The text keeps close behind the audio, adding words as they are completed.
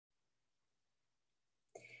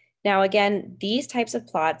Now, again, these types of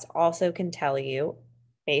plots also can tell you,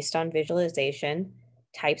 based on visualization,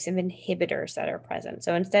 types of inhibitors that are present.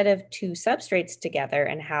 So instead of two substrates together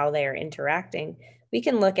and how they are interacting, we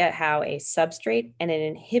can look at how a substrate and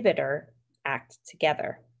an inhibitor act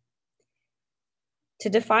together. To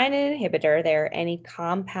define an inhibitor, they are any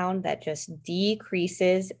compound that just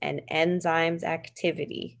decreases an enzyme's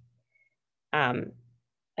activity.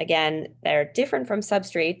 Again, they're different from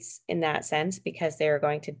substrates in that sense because they're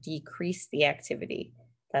going to decrease the activity.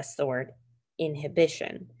 That's the word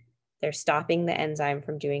inhibition. They're stopping the enzyme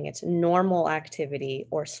from doing its normal activity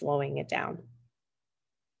or slowing it down.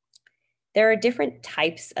 There are different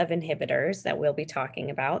types of inhibitors that we'll be talking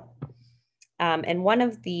about. And one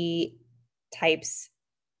of the types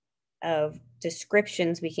of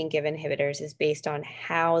descriptions we can give inhibitors is based on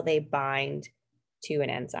how they bind to an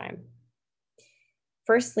enzyme.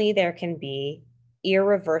 Firstly, there can be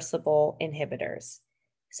irreversible inhibitors.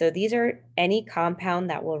 So these are any compound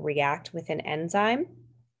that will react with an enzyme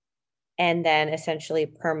and then essentially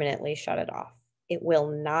permanently shut it off. It will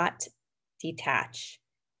not detach.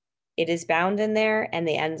 It is bound in there and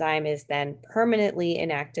the enzyme is then permanently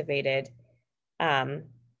inactivated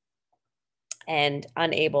and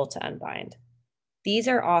unable to unbind. These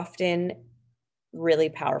are often really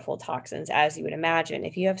powerful toxins, as you would imagine.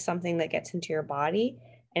 If you have something that gets into your body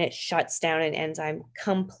and it shuts down an enzyme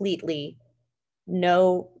completely,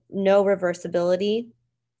 no reversibility,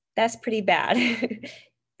 that's pretty bad.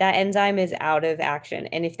 That enzyme is out of action.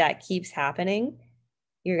 And if that keeps happening,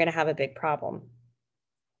 you're going to have a big problem.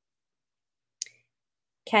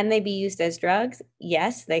 Can they be used as drugs?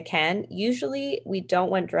 Yes, they can. Usually, we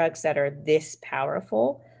don't want drugs that are this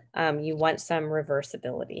powerful. You want some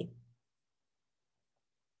reversibility.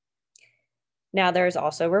 Now, there's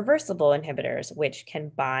also reversible inhibitors, which can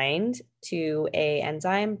bind to an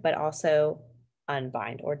enzyme, but also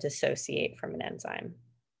unbind or dissociate from an enzyme.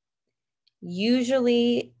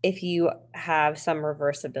 Usually, if you have some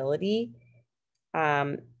reversibility,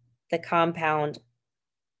 the compound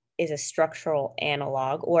is a structural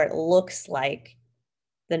analog, or it looks like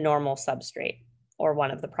the normal substrate or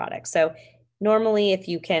one of the products. So normally, if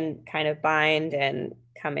you can kind of bind and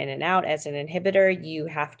come in and out as an inhibitor, you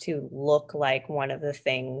have to look like one of the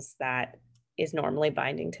things that is normally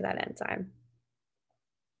binding to that enzyme.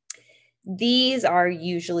 These are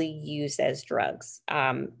usually used as drugs.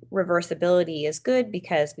 Reversibility is good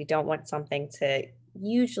because we don't want something to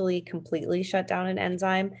usually completely shut down an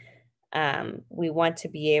enzyme. We want to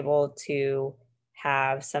be able to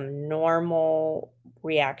have some normal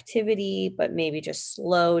reactivity, but maybe just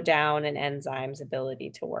slow down an enzyme's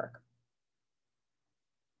ability to work.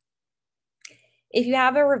 If you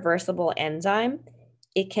have a reversible enzyme,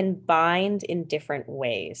 it can bind in different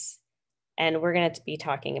ways. And we're going to be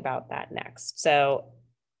talking about that next. So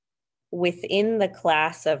within the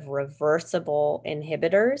class of reversible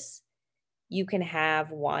inhibitors, you can have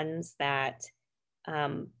ones that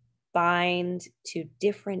bind to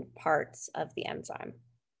different parts of the enzyme.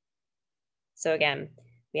 So again,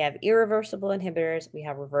 we have irreversible inhibitors, we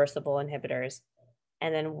have reversible inhibitors,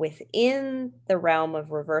 and then within the realm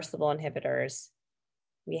of reversible inhibitors,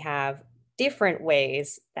 we have different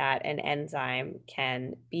ways that an enzyme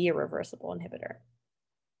can be a reversible inhibitor.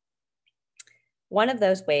 One of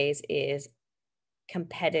those ways is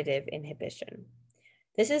competitive inhibition.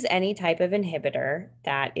 This is any type of inhibitor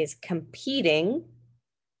that is competing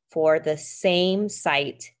for the same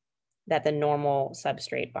site that the normal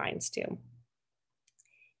substrate binds to.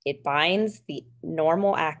 It binds the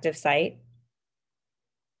normal active site,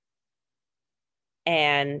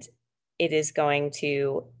 and it is going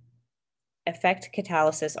to affect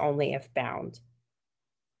catalysis only if bound.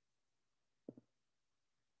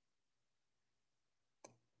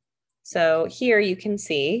 So here you can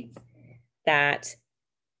see that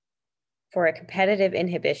for a competitive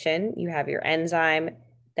inhibition, you have your enzyme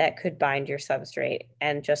that could bind your substrate.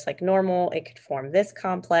 And just like normal, it could form this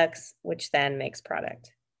complex, which then makes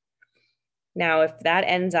product. Now, if that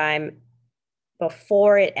enzyme,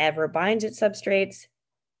 before it ever binds its substrates,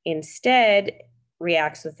 instead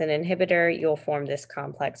reacts with an inhibitor, you'll form this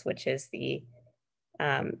complex, which is the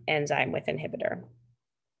enzyme with inhibitor.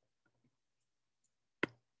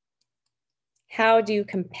 How do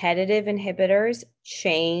competitive inhibitors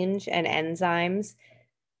change an enzyme's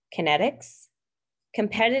kinetics?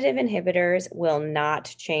 Competitive inhibitors will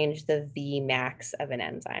not change the Vmax of an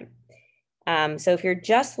enzyme. So if you're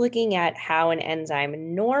just looking at how an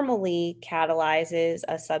enzyme normally catalyzes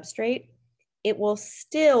a substrate, it will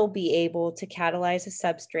still be able to catalyze a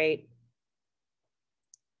substrate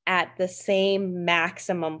at the same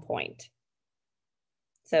maximum point.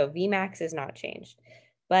 So Vmax is not changed.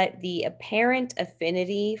 but the apparent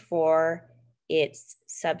affinity for its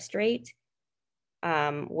substrate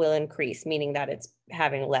will increase, meaning that it's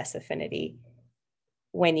having less affinity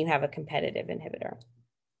when you have a competitive inhibitor.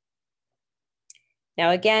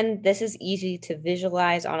 Now, again, this is easy to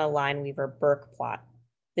visualize on a Lineweaver Burke plot.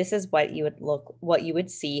 This is what you would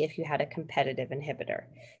see if you had a competitive inhibitor.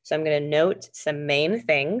 So I'm going to note some main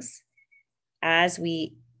things. As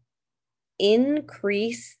we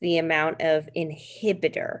increase the amount of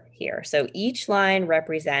inhibitor here, so each line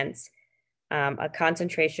represents a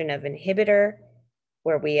concentration of inhibitor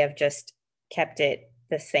where we have just kept it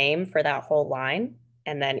the same for that whole line.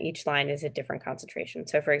 And then each line is a different concentration.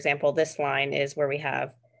 So for example, this line is where we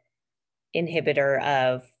have inhibitor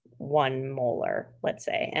of 1 molar, let's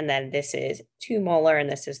say, and then this is 2 molar and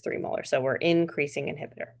this is 3 molar. So we're increasing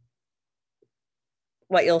inhibitor.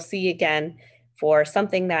 What you'll see again for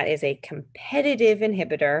something that is a competitive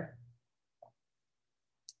inhibitor,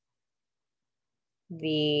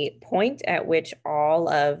 the point at which all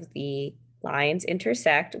of the lines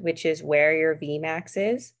intersect, which is where your Vmax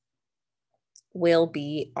is, will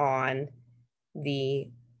be on the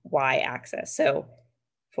y-axis. So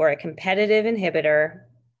for a competitive inhibitor,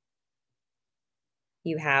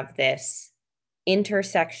 you have this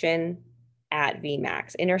intersection at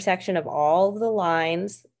Vmax, intersection of all of the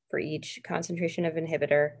lines for each concentration of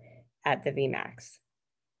inhibitor at the Vmax.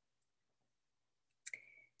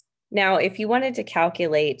 Now, if you wanted to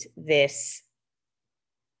calculate this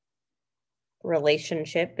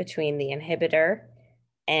relationship between the inhibitor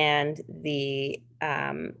and the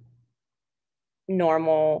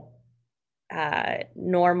normal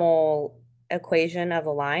equation of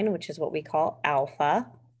a line, which is what we call alpha,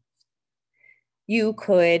 you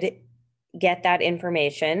could get that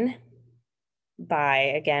information by,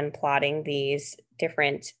 again, plotting these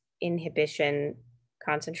different inhibition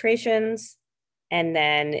concentrations and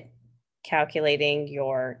then calculating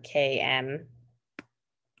your Km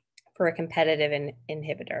for a competitive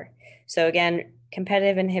inhibitor. So again,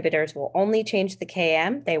 competitive inhibitors will only change the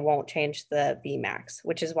Km, they won't change the Vmax,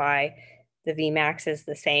 which is why the Vmax is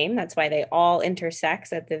the same. That's why they all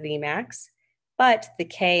intersect at the Vmax, but the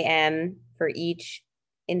Km for each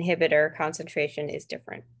inhibitor concentration is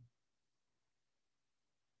different.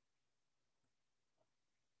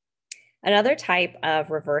 Another type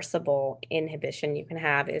of reversible inhibition you can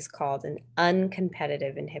have is called an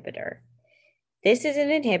uncompetitive inhibitor. This is an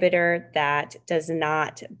inhibitor that does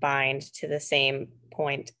not bind to the same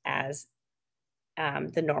point as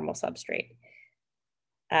the normal substrate.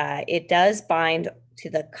 It does bind to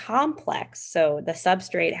the complex, so the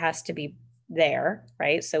substrate has to be there,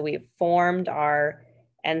 right? So we've formed our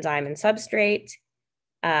enzyme and substrate,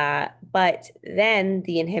 but then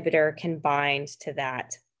the inhibitor can bind to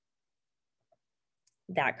that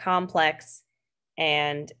complex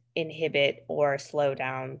and inhibit or slow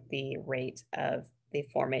down the rate of the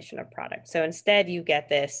formation of product. So instead you get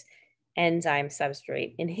this enzyme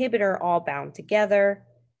substrate inhibitor all bound together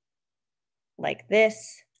like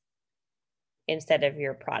this instead of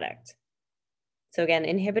your product. So again,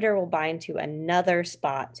 inhibitor will bind to another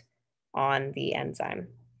spot on the enzyme.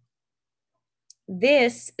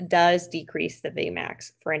 This does decrease the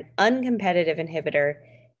Vmax. For an uncompetitive inhibitor,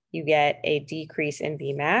 you get a decrease in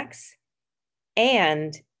Vmax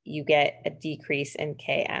and you get a decrease in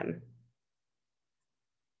Km.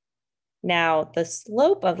 Now, the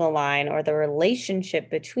slope of the line or the relationship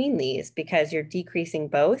between these, because you're decreasing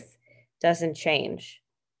both, doesn't change.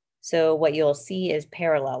 So what you'll see is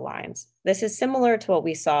parallel lines. This is similar to what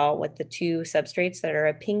we saw with the two substrates that are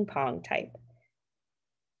a ping pong type.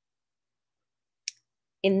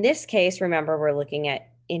 In this case, remember, we're looking at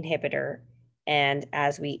inhibitor, and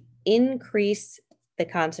as we increase the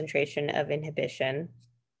concentration of inhibition,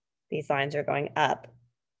 these lines are going up.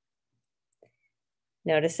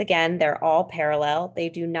 Notice again, they're all parallel. They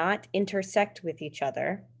do not intersect with each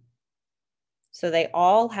other. So they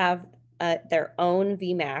all have their own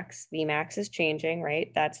Vmax. Vmax is changing,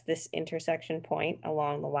 right? That's this intersection point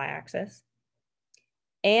along the y-axis.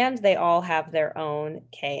 And they all have their own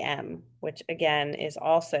Km, which again is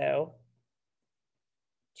also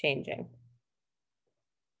changing.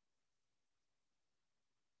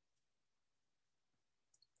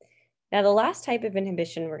 Now, the last type of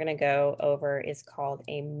inhibition we're going to go over is called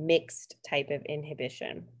a mixed type of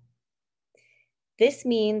inhibition. This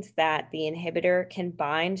means that the inhibitor can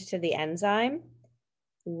bind to the enzyme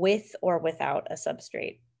with or without a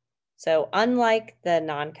substrate. So unlike the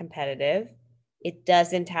non-competitive, it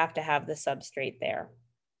doesn't have to have the substrate there.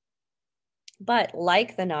 But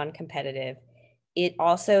like the non-competitive, it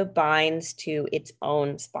also binds to its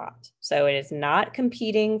own spot. So it is not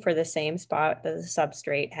competing for the same spot that the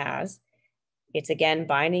substrate has. It's again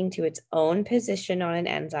binding to its own position on an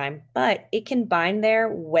enzyme, but it can bind there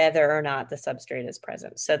whether or not the substrate is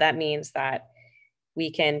present. So that means that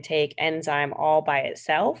we can take enzyme all by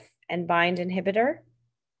itself and bind inhibitor,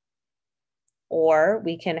 or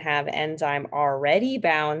we can have enzyme already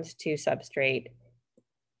bound to substrate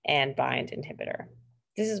and bind inhibitor.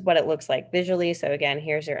 This is what it looks like visually. So again,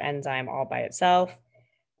 here's your enzyme all by itself.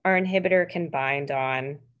 Our inhibitor can bind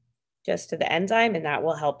on just to the enzyme, and that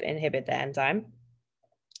will help inhibit the enzyme.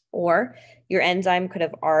 Or your enzyme could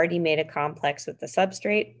have already made a complex with the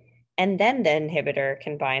substrate, and then the inhibitor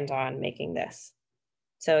can bind on making this.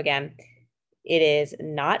 So again, it is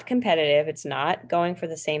not competitive. It's not going for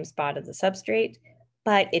the same spot of the substrate,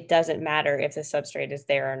 but it doesn't matter if the substrate is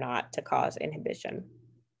there or not to cause inhibition.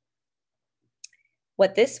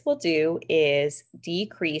 What this will do is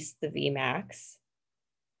decrease the Vmax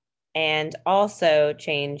and also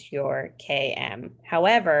change your Km.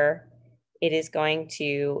 However, it is going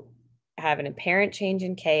to have an apparent change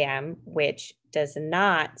in Km, which does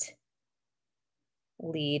not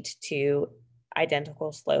lead to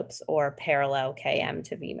identical slopes or parallel Km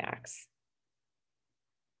to Vmax.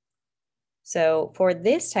 So for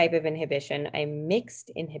this type of inhibition, a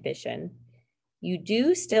mixed inhibition, you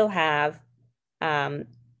do still have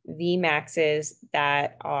Vmaxes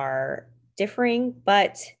that are differing,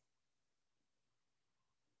 but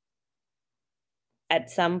at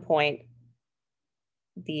some point,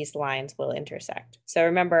 these lines will intersect. So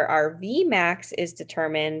remember, our Vmax is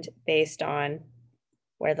determined based on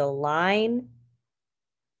where the line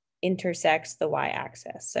intersects the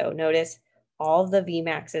y-axis. So notice all of the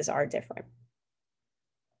Vmaxes are different.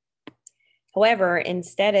 However,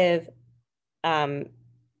 instead of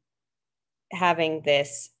having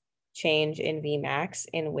this change in Vmax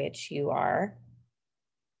in which you are,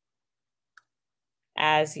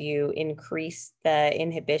 as you increase the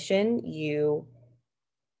inhibition, you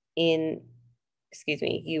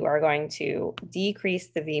are going to decrease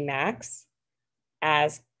the Vmax.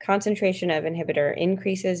 As concentration of inhibitor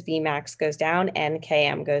increases, Vmax goes down and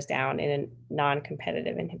Km goes down in a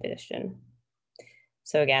non-competitive inhibition.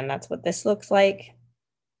 So again, that's what this looks like.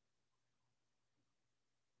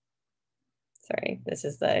 Sorry, this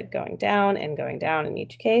is the going down and going down in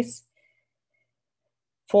each case.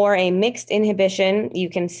 For a mixed inhibition, you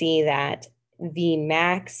can see that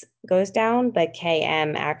Vmax goes down, but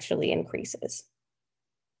Km actually increases.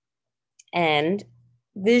 And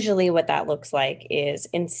visually what that looks like is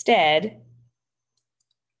instead,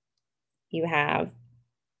 you have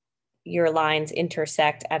your lines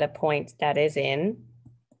intersect at a point that is in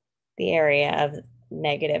the area of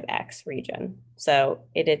negative X region. So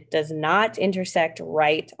it does not intersect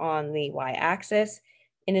right on the y-axis,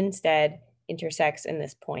 and instead intersects in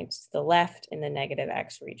this point to the left in the negative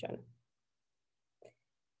X region.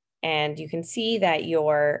 And you can see that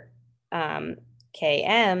your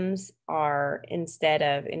Kms are instead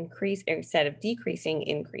of decreasing,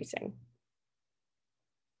 increasing.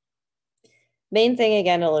 Main thing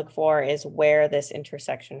again to look for is where this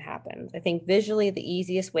intersection happens. I think visually the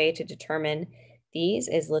easiest way to determine these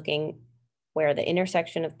is looking where the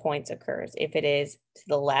intersection of points occurs. If it is to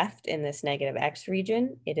the left in this negative X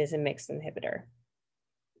region, it is a mixed inhibitor.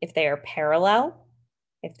 If they are parallel,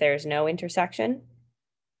 if there's no intersection,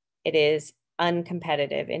 it is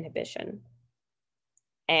uncompetitive inhibition.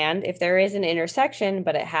 And if there is an intersection,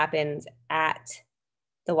 but it happens at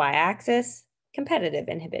the y-axis, competitive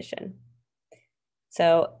inhibition.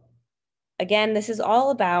 So again, this is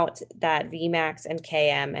all about that Vmax and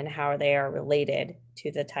Km and how they are related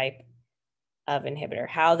to the type of inhibitor,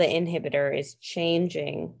 how the inhibitor is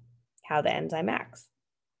changing how the enzyme acts.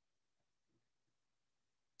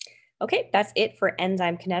 Okay, that's it for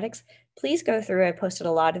enzyme kinetics. Please go through, I posted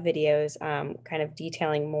a lot of videos kind of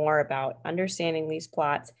detailing more about understanding these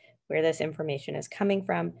plots, where this information is coming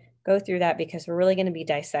from. Go through that because we're really going to be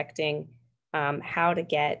dissecting how to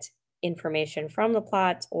get information from the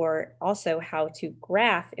plots, or also how to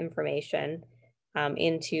graph information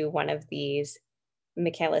into one of these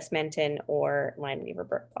Michaelis-Menten or Lineweaver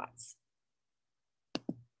Burke plots.